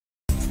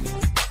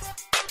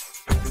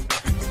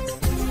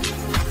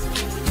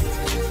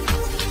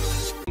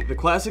the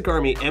Classic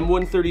Army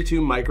M132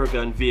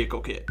 Microgun Vehicle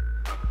Kit.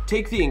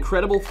 Take the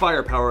incredible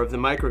firepower of the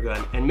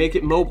microgun and make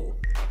it mobile.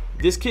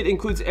 This kit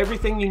includes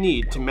everything you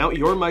need to mount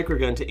your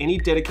microgun to any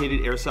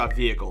dedicated airsoft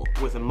vehicle,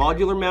 with a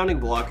modular mounting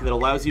block that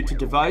allows you to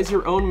devise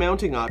your own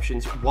mounting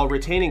options while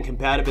retaining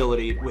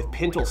compatibility with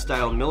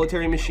pintle-style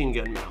military machine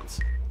gun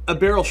mounts. A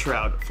barrel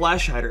shroud,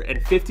 flash hider,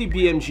 and 50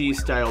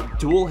 BMG-style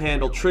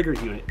dual-handle trigger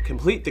unit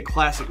complete the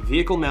classic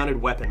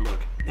vehicle-mounted weapon look,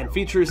 and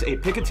features a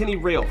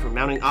Picatinny rail for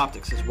mounting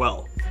optics as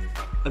well.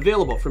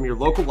 Available from your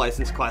local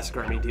licensed Classic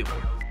Army dealer.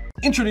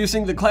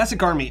 Introducing the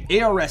Classic Army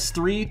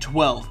ARS-312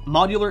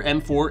 Modular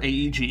M4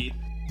 AEG.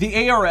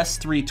 The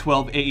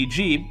ARS-312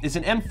 AEG is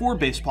an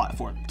M4-based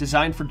platform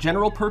designed for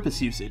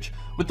general-purpose usage,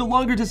 with the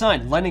longer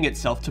design lending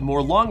itself to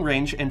more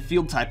long-range and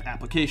field-type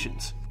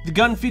applications. The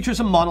gun features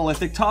a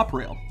monolithic top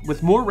rail,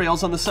 with more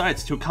rails on the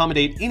sides to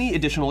accommodate any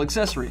additional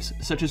accessories,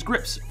 such as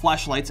grips,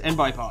 flashlights, and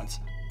bipods.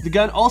 The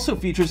gun also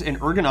features an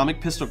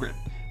ergonomic pistol grip,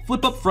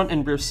 flip-up front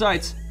and rear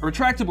sights, a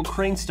retractable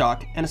crane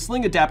stock, and a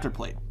sling adapter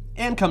plate,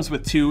 and comes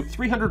with two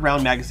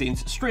 300-round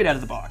magazines straight out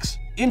of the box.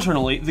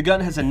 Internally, the gun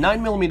has a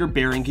 9mm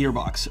bearing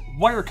gearbox,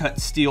 wire-cut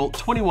steel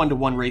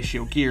 21:1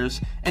 ratio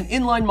gears, an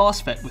inline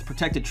MOSFET with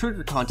protected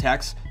trigger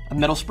contacts, a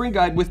metal spring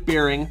guide with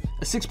bearing,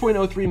 a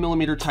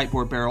 6.03mm tight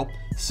bore barrel,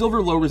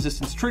 silver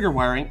low-resistance trigger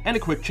wiring, and a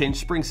quick-change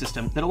spring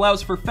system that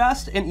allows for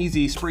fast and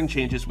easy spring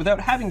changes without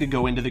having to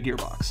go into the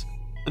gearbox.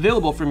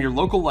 Available from your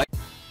local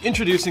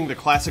Introducing the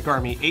Classic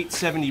Army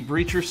 870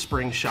 Breacher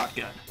Spring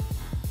Shotgun.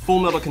 Full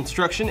metal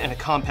construction and a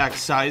compact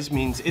size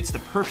means it's the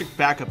perfect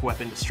backup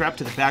weapon to strap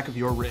to the back of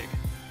your rig.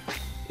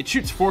 It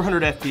shoots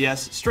 400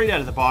 FPS straight out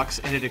of the box,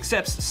 and it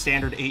accepts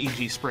standard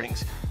AEG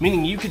springs,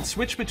 meaning you can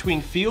switch between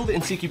field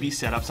and CQB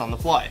setups on the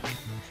fly.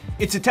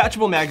 Its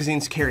attachable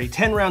magazines carry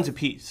 10 rounds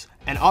apiece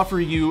and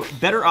offer you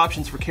better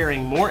options for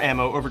carrying more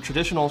ammo over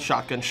traditional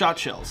shotgun shot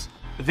shells.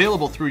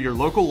 Available through your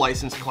local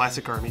licensed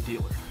Classic Army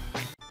dealer.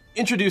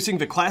 Introducing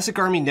the Classic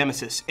Army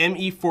Nemesis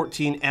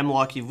ME14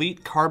 M-LOK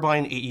Elite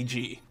Carbine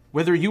AEG.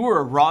 Whether you are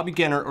a raw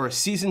beginner or a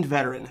seasoned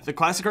veteran, the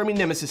Classic Army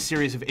Nemesis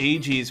series of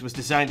AEGs was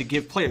designed to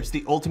give players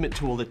the ultimate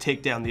tool to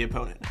take down the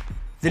opponent.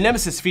 The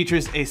Nemesis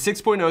features a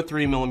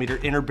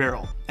 6.03mm inner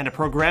barrel and a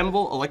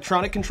programmable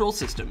electronic control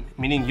system,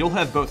 meaning you'll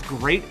have both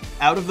great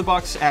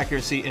out-of-the-box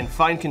accuracy and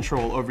fine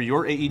control over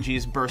your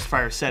AEG's burst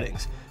fire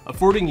settings,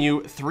 affording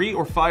you 3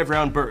 or 5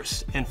 round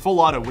bursts and full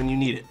auto when you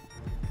need it.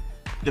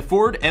 The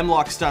forward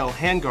M-LOK style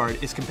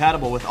handguard is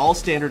compatible with all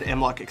standard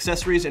M-LOK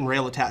accessories and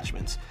rail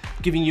attachments,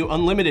 giving you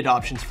unlimited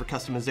options for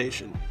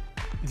customization.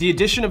 The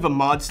addition of a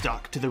mod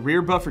stock to the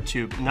rear buffer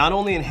tube not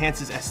only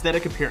enhances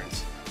aesthetic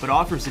appearance, but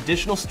offers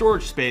additional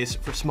storage space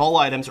for small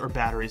items or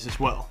batteries as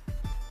well.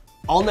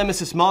 All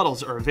Nemesis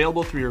models are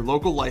available through your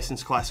local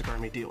licensed Classic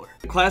Army dealer.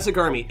 The Classic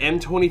Army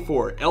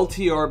M24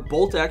 LTR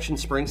bolt-action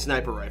spring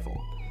sniper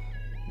rifle.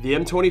 The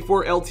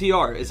M24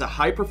 LTR is a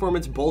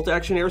high-performance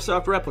bolt-action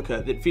airsoft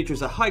replica that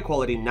features a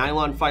high-quality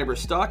nylon fiber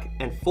stock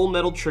and full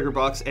metal trigger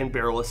box and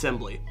barrel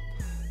assembly.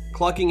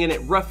 Clocking in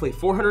at roughly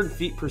 400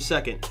 feet per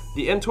second,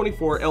 the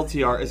M24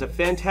 LTR is a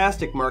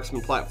fantastic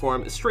marksman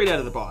platform straight out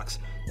of the box,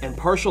 and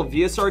partial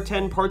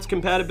VSR-10 parts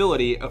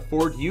compatibility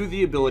afford you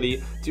the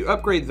ability to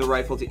upgrade the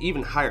rifle to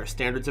even higher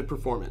standards of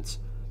performance.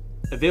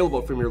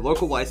 Available from your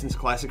local licensed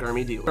Classic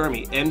Army dealer.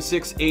 Army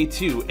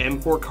M6A2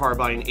 M4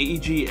 Carbine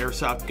AEG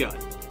Airsoft Gun.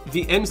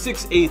 The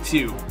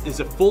M6A2 is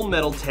a full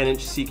metal 10-inch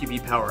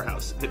CQB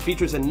powerhouse that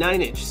features a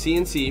 9-inch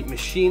CNC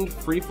machined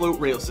free float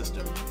rail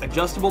system,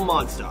 adjustable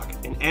mod stock,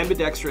 and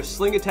ambidextrous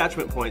sling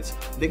attachment points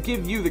that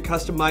give you the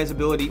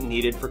customizability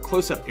needed for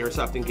close-up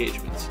airsoft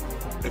engagements.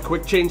 A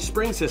quick change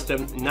spring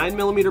system,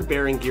 9mm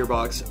bearing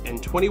gearbox, and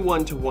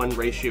 21:1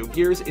 ratio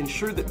gears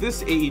ensure that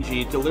this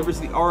AEG delivers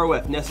the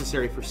ROF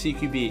necessary for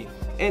CQB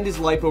and is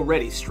LiPo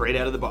ready straight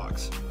out of the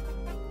box.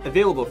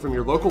 Available from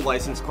your local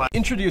licensed class.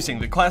 Introducing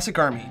the Classic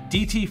Army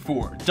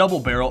DT4 Double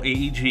Barrel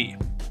AEG.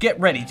 Get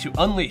ready to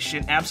unleash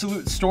an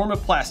absolute storm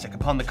of plastic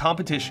upon the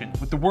competition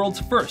with the world's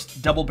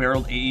first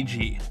double-barreled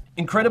AEG.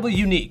 Incredibly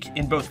unique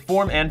in both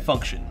form and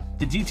function,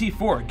 the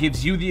DT4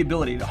 gives you the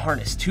ability to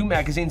harness 2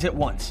 magazines at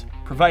once,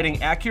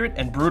 providing accurate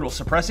and brutal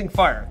suppressing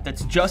fire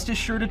that's just as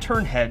sure to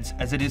turn heads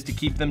as it is to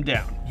keep them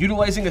down.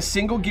 Utilizing a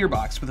single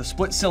gearbox with a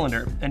split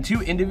cylinder and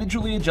 2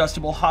 individually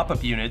adjustable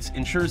hop-up units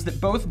ensures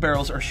that both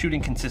barrels are shooting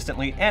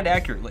consistently and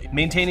accurately,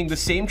 maintaining the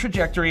same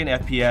trajectory and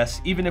FPS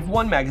even if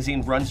one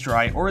magazine runs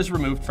dry or is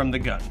removed from the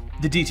gun.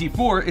 The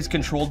DT4 is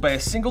controlled by a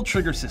single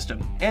trigger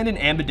system and an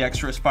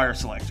ambidextrous fire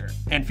selector,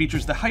 and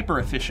features the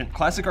hyper-efficient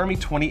Classic Army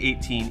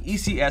 2018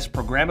 ECS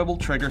programmable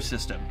trigger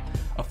system,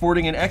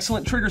 affording an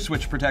excellent trigger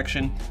switch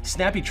protection,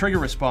 snappy trigger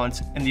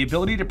response, and the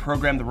ability to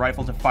program the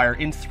rifle to fire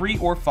in 3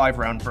 or 5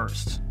 round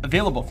bursts.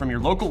 Available from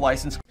your local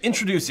license.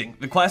 Introducing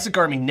the Classic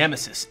Army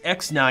Nemesis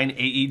X9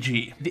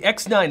 AEG. The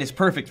X9 is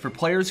perfect for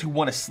players who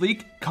want a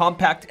sleek,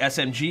 compact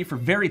SMG for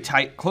very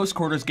tight, close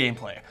quarters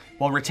gameplay,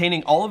 while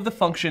retaining all of the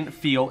function,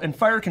 feel, and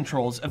fire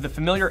controls of the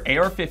familiar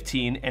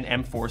AR-15 and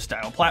M4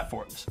 style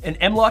platforms. An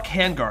M-LOK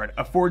handguard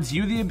affords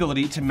you the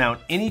ability to mount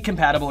any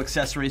compatible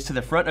accessories to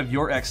the front of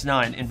your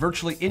X9 in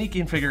virtually any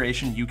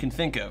configuration you can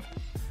think of.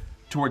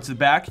 Towards the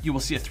back, you will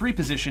see a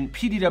 3-position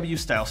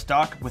PDW-style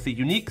stock with a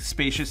unique,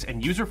 spacious,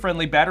 and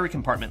user-friendly battery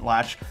compartment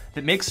latch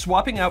that makes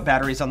swapping out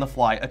batteries on the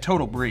fly a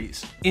total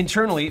breeze.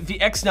 Internally, the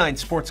X9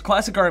 sports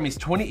Classic Army's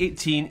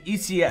 2018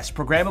 ECS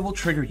programmable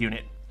trigger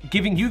unit,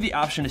 giving you the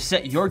option to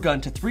set your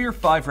gun to 3 or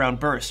 5 round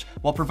bursts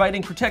while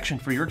providing protection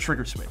for your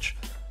trigger switch.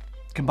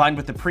 Combined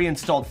with the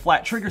pre-installed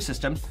flat trigger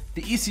system,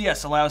 the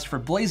ECS allows for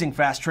blazing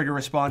fast trigger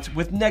response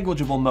with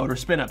negligible motor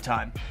spin-up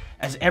time,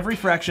 as every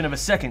fraction of a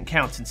second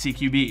counts in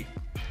CQB.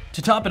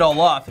 To top it all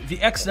off, the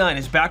X9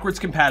 is backwards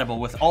compatible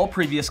with all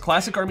previous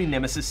Classic Army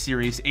Nemesis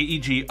Series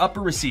AEG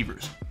upper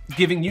receivers,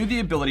 giving you the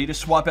ability to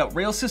swap out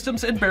rail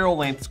systems and barrel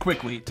lengths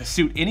quickly to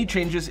suit any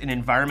changes in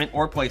environment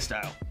or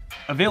playstyle.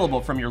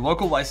 Available from your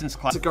local licensed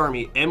Classic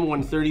Army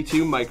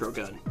M132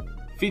 microgun.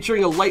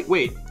 Featuring a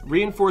lightweight,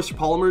 reinforced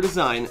polymer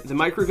design, the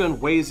microgun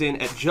weighs in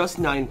at just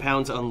 9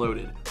 pounds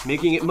unloaded,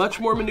 making it much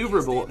more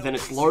maneuverable than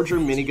its larger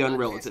minigun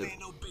relative.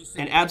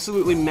 An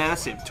absolutely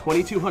massive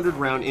 2,200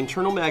 round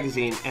internal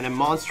magazine and a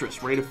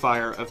monstrous rate of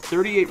fire of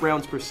 38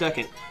 rounds per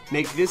second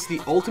make this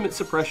the ultimate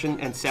suppression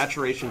and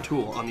saturation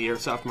tool on the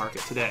airsoft market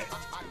today.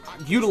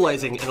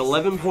 Utilizing an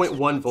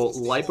 11.1 volt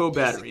LiPo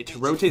battery to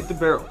rotate the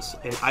barrels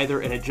and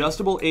either an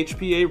adjustable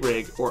HPA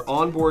rig or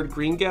onboard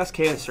green gas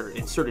canister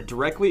inserted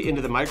directly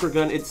into the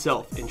microgun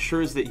itself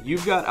ensures that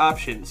you've got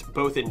options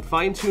both in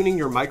fine-tuning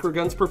your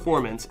microgun's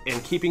performance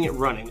and keeping it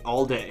running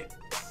all day.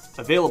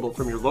 Available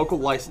from your local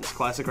licensed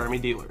Classic Army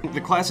dealer.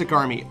 The Classic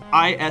Army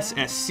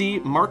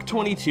ISSC Mark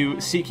 22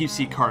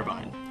 CQC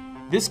Carbine.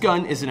 This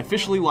gun is an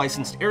officially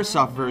licensed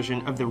airsoft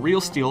version of the Real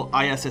Steel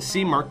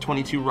ISSC Mark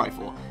 22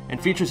 rifle and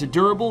features a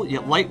durable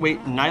yet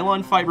lightweight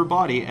nylon fiber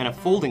body and a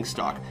folding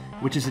stock,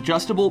 which is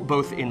adjustable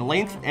both in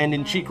length and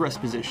in cheek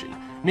rest position,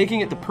 making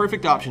it the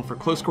perfect option for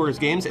close quarters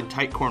games and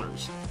tight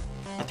corners.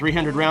 A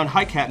 300 round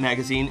high cap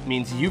magazine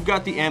means you've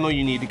got the ammo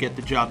you need to get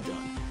the job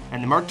done,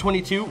 and the Mark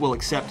 22 will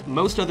accept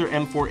most other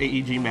M4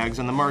 AEG mags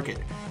on the market,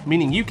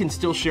 meaning you can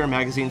still share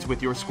magazines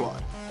with your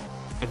squad.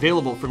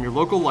 Available from your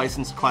local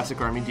licensed Classic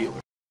Army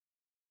dealer.